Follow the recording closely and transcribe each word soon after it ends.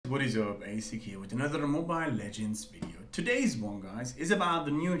what is up? ASIC here with another Mobile Legends video. Today's one, guys, is about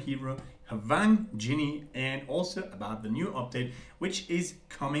the new hero HWANG JINI and also about the new update which is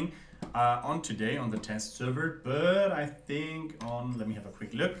coming on today on the test server, but I think on, let me have a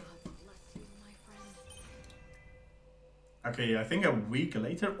quick look. Okay, I think a week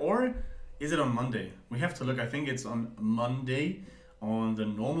later, or is it on Monday? We have to look. I think it's on Monday on the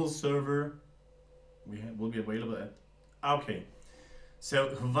normal server. Will be available at, okay. So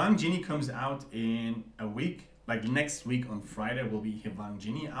HWANG JINI comes out in a week, like next week on Friday will be HWANG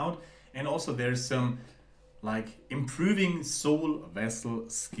JINI out. And also there's some like improving soul vessel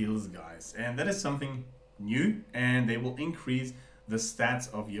skills, guys. And that is something new and they will increase the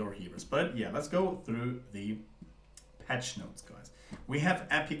stats of your heroes. But yeah, let's go through the patch notes, guys. We have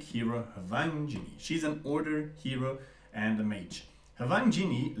epic hero HWANG JINI. She's an order hero and a mage. HWANG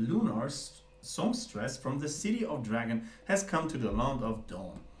JINI, Lunar's songstress from the city of Dragon, has come to the land of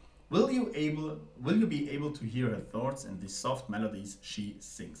dawn. Will you be able to hear her thoughts and the soft melodies she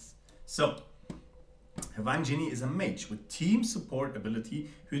sings? So HWANG JINI is a mage with team support ability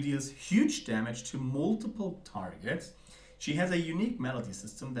who deals huge damage to multiple targets. She has a unique melody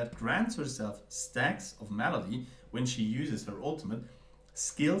system that grants herself stacks of melody when she uses her ultimate,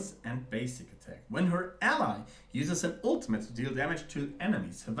 skills and basic attack. When her ally uses an ultimate to deal damage to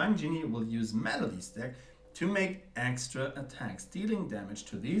enemies, HWANG JINI will use melody stack to make extra attacks, dealing damage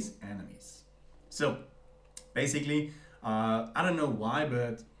to these enemies. So basically, I don't know why,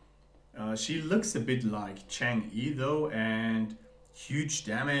 but she looks a bit like Chang'e though, and huge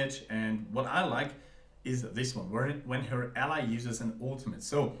damage. And what I like is this one, where when her ally uses an ultimate.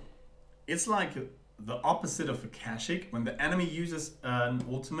 So it's like the opposite of Akashic. When the enemy uses an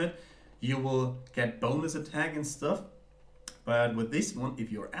ultimate, you will get bonus attack and stuff. But with this one,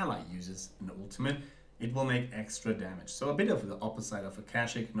 if your ally uses an ultimate, it will make extra damage. So a bit of the opposite of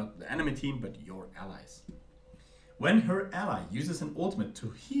Akashic, not the enemy team, but your allies. When her ally uses an ultimate to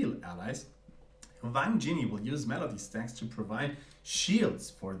heal allies, HWANG JINI will use melody stacks to provide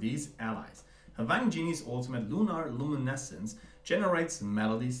shields for these allies. HWANG JINI's ultimate Lunar Luminescence generates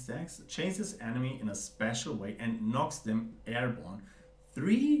melody stacks, chases enemy in a special way and knocks them airborne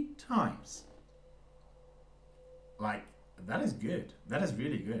 3 times. Like, that is good. That is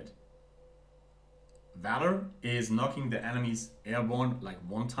really good. Valor is knocking the enemies airborne like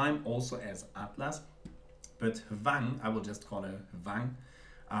 1 time, also as Atlas. But HWANG, I will just call her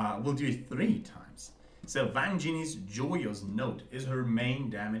HWANG, will do it 3 times. So HWANG JINI's Joyous Note is her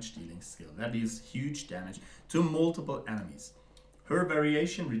main damage dealing skill. That deals huge damage to multiple enemies. Her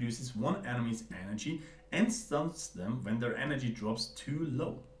variation reduces one enemy's energy and stuns them when their energy drops too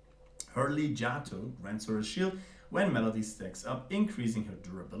low. Her Legato grants her a shield when melody stacks up, increasing her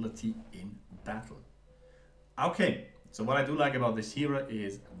durability in battle. Okay, so what I do like about this hero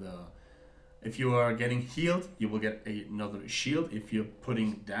is if you are getting healed, you will get another shield. If you're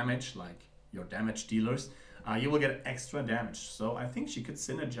putting damage, like your damage dealers, you will get extra damage. So I think she could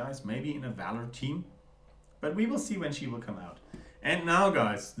synergize maybe in a Valor team, but we will see when she will come out. And now,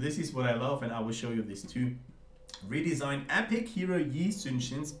 guys, this is what I love, and I will show you these 2 redesigned epic hero Yi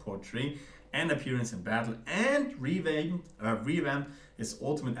Sun-shin's portrait and appearance in battle, and revamp his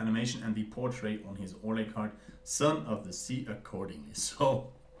ultimate animation and the portrait on his Orle card, Son of the Sea, accordingly.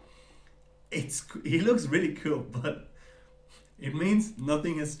 So he looks really cool, but it means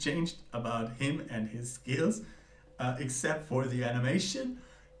nothing has changed about him and his skills except for the animation.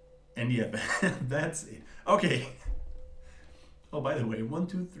 And yeah, that's it. Okay. Oh, by the way, 1,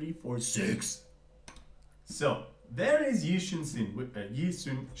 2, 3, 4, 6. So there is Yi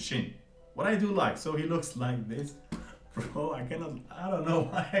Sun-shin. What I do like, so he looks like this. Bro, I don't know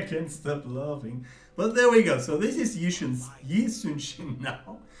why I can't stop laughing. But there we go. So this is Yi Sun-shin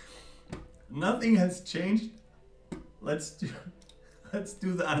now. Nothing has changed. Let's do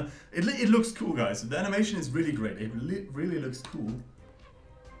the it looks cool, guys. The animation is really great. It really looks cool.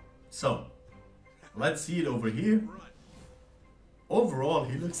 So let's see it over here. Overall,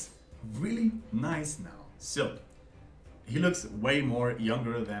 he looks really nice now. So he looks way more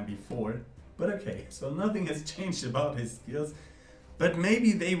younger than before, but okay, so nothing has changed about his skills, but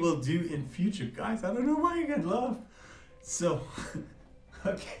maybe they will do in future, guys. I don't know why I can't laugh. So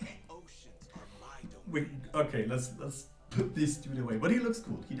okay, let's put this dude away, but he looks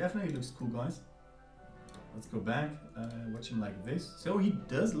cool. He definitely looks cool, guys. Let's go back, watch him like this. So he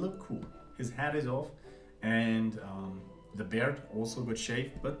does look cool. His hat is off, and the beard also good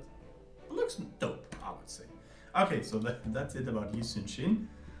shape, but looks dope, I would say. Okay, so that's it about Yi Sun-shin.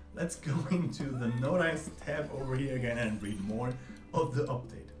 Let's go into the Notice tab over here again and read more of the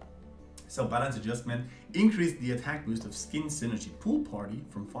update. So balance adjustment, increase the attack boost of skin synergy pool party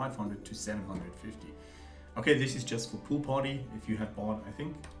from 500 to 750. Okay, this is just for pool party. If you have bought, I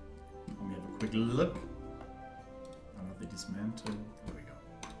think, let me have a quick look. I love the dismantle. There we go.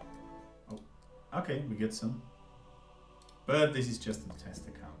 Oh, okay, we get some. But this is just a test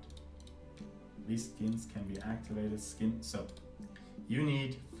account. These skins can be activated so you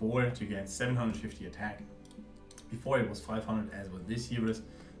need 4 to get 750 attack. Before it was 500 as with this heroes.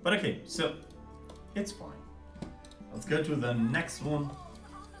 But okay, so it's fine. Let's go to the next one.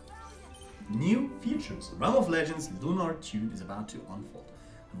 New features. Realm of Legends Lunar Tune is about to unfold.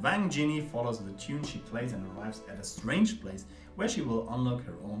 HWANG JINI follows the tune she plays and arrives at a strange place where she will unlock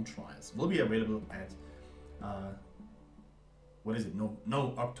her own trials. Will be available at what is it?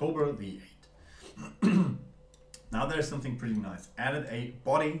 No, October the 8th. Now there's something pretty nice. Added a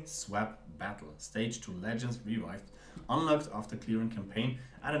body swap battle. Stage 2 Legends Revived. Unlocked after clearing campaign.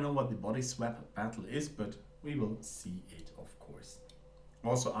 I don't know what the body swap battle is, but we will see it, of course.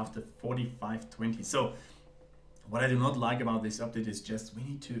 Also after 4520. So what I do not like about this update is just we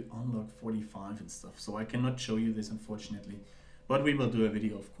need to unlock 45 and stuff. So I cannot show you this, unfortunately. But we will do a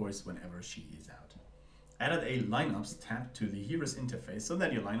video, of course, whenever she is out. Added a lineups tab to the heroes interface so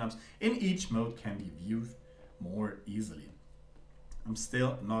that your lineups in each mode can be viewed more easily. I'm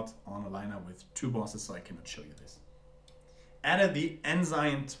still not on a lineup with 2 bosses, so I cannot show you this. Added the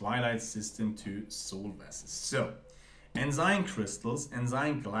Ensign Twilight system to Soul Vessels. So, Ensign crystals,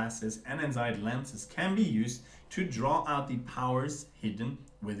 Ensign glasses, and Ensign lenses can be used to draw out the powers hidden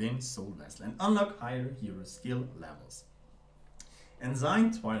within Soul Vessel and unlock higher hero skill levels.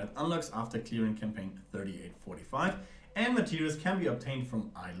 Ensign Twilight unlocks after clearing campaign 3845, and materials can be obtained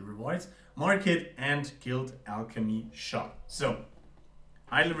from idle rewards, market, and guild alchemy shop. So,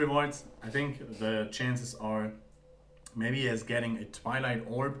 idle rewards, I think the chances are maybe as getting a Twilight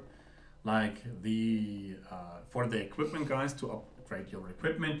orb, like the for the equipment guys to upgrade your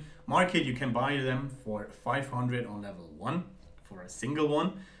equipment. Market, you can buy them for 500 on level 1 for a single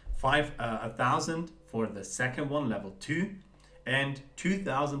one, 1,000 for the second one, level 2, and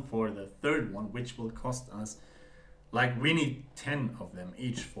 2,000 for the third one, which will cost us, like, we need 10 of them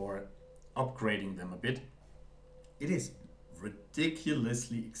each for upgrading them a bit. It is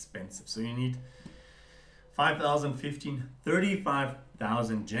ridiculously expensive. So you need 5,000, 15,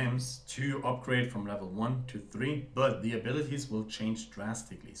 35,000 gems to upgrade from level 1 to 3, but the abilities will change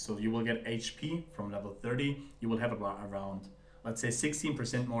drastically. So you will get HP from level 30, you will have about around, let's say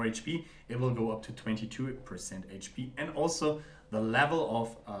 16% more HP, it will go up to 22% HP, and also the level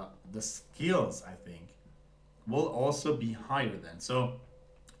of the skills, I think, will also be higher then. So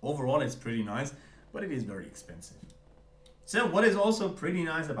overall it's pretty nice, but it is very expensive. So what is also pretty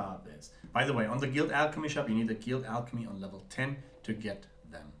nice about this, by the way, on the Guild Alchemy shop you need a Guild Alchemy on level 10 to get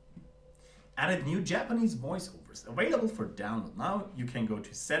them. Added new Japanese voiceovers available for download. Now you can go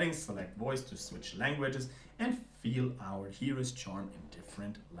to settings, select voice to switch languages, and feel our hero's charm in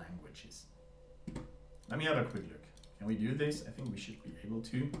different languages. Let me have a quick look. Can we do this? I think we should be able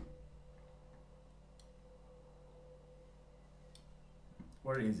to.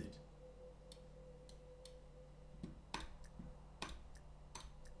 Where is it?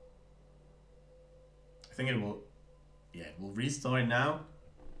 I think it will, yeah, it will restart now.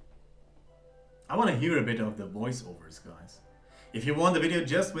 I want to hear a bit of the voiceovers, guys. If you want the video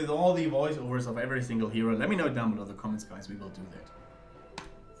just with all the voiceovers of every single hero, let me know down below in the comments, guys. We will do that.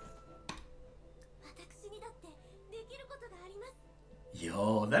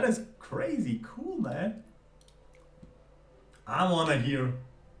 Yo, that is crazy cool, man. I want to hear.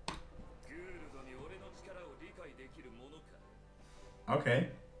 Okay.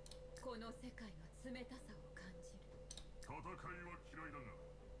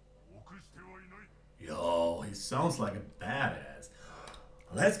 Yo, he sounds like a badass.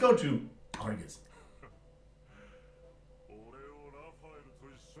 Let's go to Argus.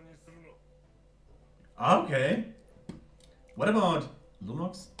 Okay. What about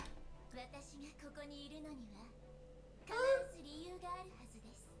Lunox?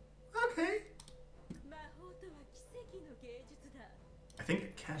 Okay. I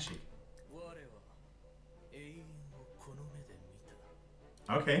think Kashi.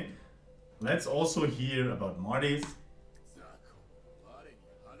 Okay. Let's also hear about Marty's.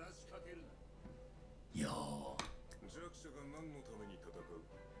 Yo.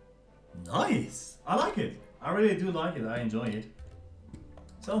 Nice. I like it. I really do like it. I enjoy it.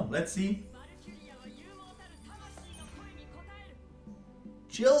 So, let's see.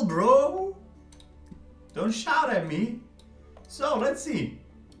 Chill, bro. Don't shout at me. So, let's see.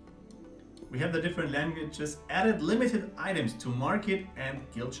 We have the different languages, added limited items to market and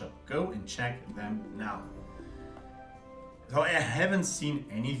guild shop. Go and check them now. So I haven't seen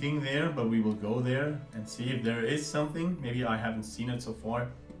anything there, but we will go there and see if there is something. Maybe I haven't seen it so far.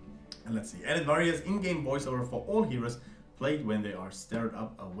 And let's see. Added various in-game voiceover for all heroes played when they are stirred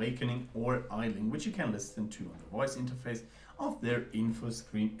up, awakening, or idling, which you can listen to on the voice interface of their info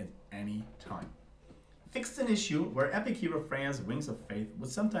screen at any time. Fixed an issue where epic hero Freya's Wings of Faith would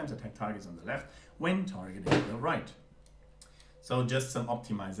sometimes attack targets on the left when targeting the right. So just some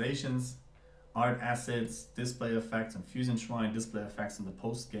optimizations, art assets, display effects and Fusion Shrine, display effects on the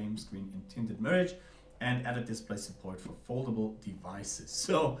post-game screen in tinted merge, and added display support for foldable devices.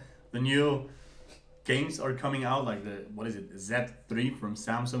 So the new games are coming out, like the, what is it, Z3 from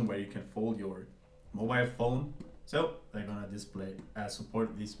Samsung, where you can fold your mobile phone. So they're gonna display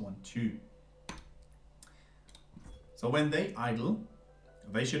support this one too. So when they idle,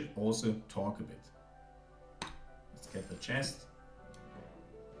 they should also talk a bit. Let's get the chest.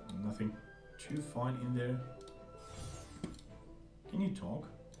 Nothing too fine in there. Can you talk?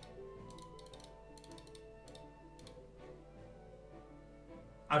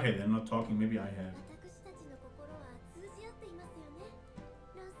 Okay, they're not talking. Maybe I have.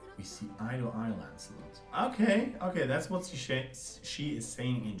 We see eye to eye, Lancelot. Okay, okay, that's what she is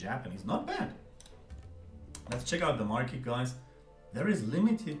saying in Japanese. Not bad. Let's check out the market, guys. There is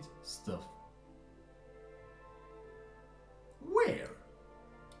limited stuff. Where?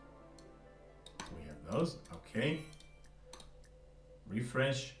 We have those. Okay.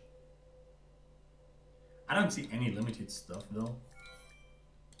 Refresh. I don't see any limited stuff though.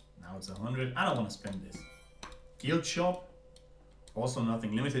 Now it's 100. I don't want to spend this. Guild shop. Also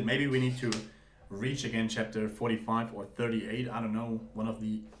nothing limited. Maybe we need to reach again chapter 45 or 38. I don't know. One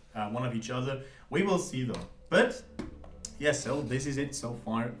of each other. We will see though. But yes, so this is it so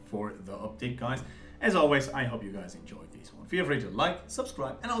far for the update, guys. As always, I hope you guys enjoyed this one. Feel free to like,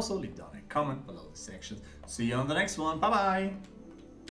 subscribe, and also leave down a comment below the section. See you on the next one. Bye bye.